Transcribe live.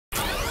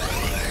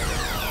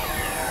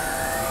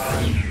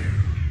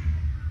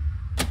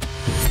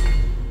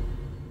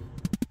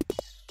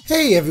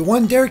Hey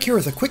everyone, Derek here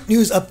with a quick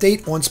news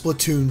update on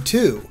Splatoon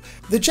 2.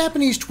 The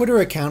Japanese Twitter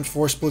account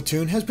for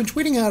Splatoon has been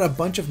tweeting out a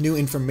bunch of new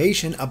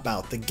information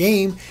about the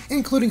game,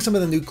 including some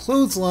of the new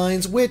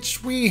clotheslines,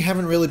 which we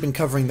haven't really been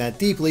covering that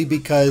deeply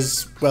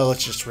because, well,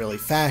 it's just really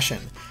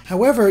fashion.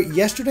 However,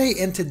 yesterday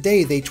and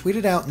today they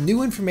tweeted out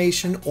new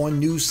information on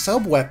new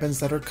sub-weapons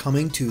that are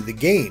coming to the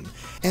game,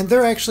 and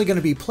they're actually going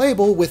to be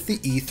playable with the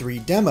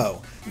E3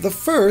 demo. The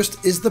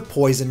first is the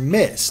Poison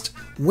Mist.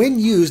 When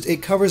used,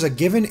 it covers a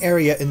given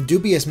area in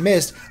dubious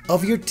mist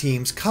of your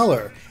team's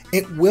color.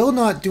 It will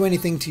not do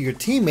anything to your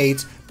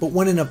teammates, but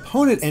when an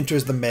opponent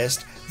enters the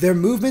mist, their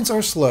movements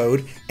are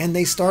slowed and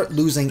they start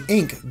losing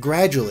ink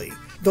gradually.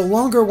 The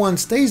longer one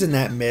stays in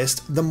that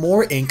mist, the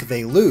more ink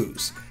they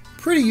lose.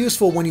 Pretty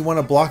useful when you want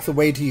to block the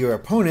way to your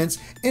opponents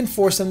and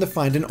force them to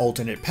find an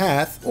alternate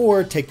path,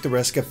 or take the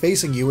risk of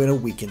facing you in a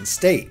weakened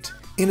state.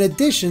 In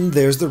addition,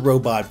 there's the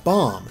Robot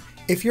Bomb.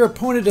 If your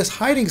opponent is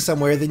hiding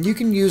somewhere, then you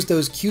can use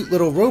those cute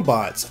little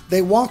robots.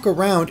 They walk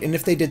around, and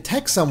if they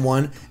detect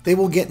someone, they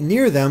will get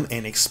near them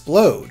and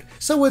explode.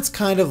 So it's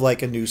kind of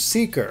like a new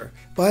Seeker.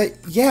 But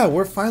yeah,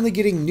 we're finally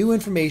getting new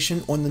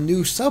information on the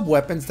new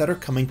sub-weapons that are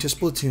coming to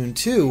Splatoon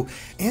 2,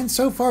 and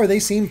so far they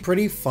seem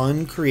pretty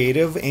fun,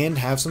 creative, and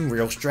have some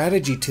real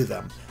strategy to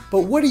them.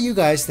 But what do you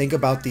guys think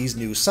about these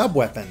new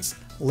sub-weapons?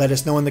 Let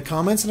us know in the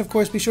comments, and of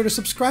course be sure to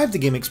subscribe to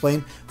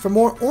GameXplain for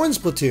more on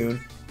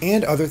Splatoon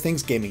and other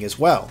things gaming as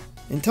well.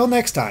 Until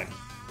next time,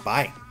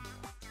 bye.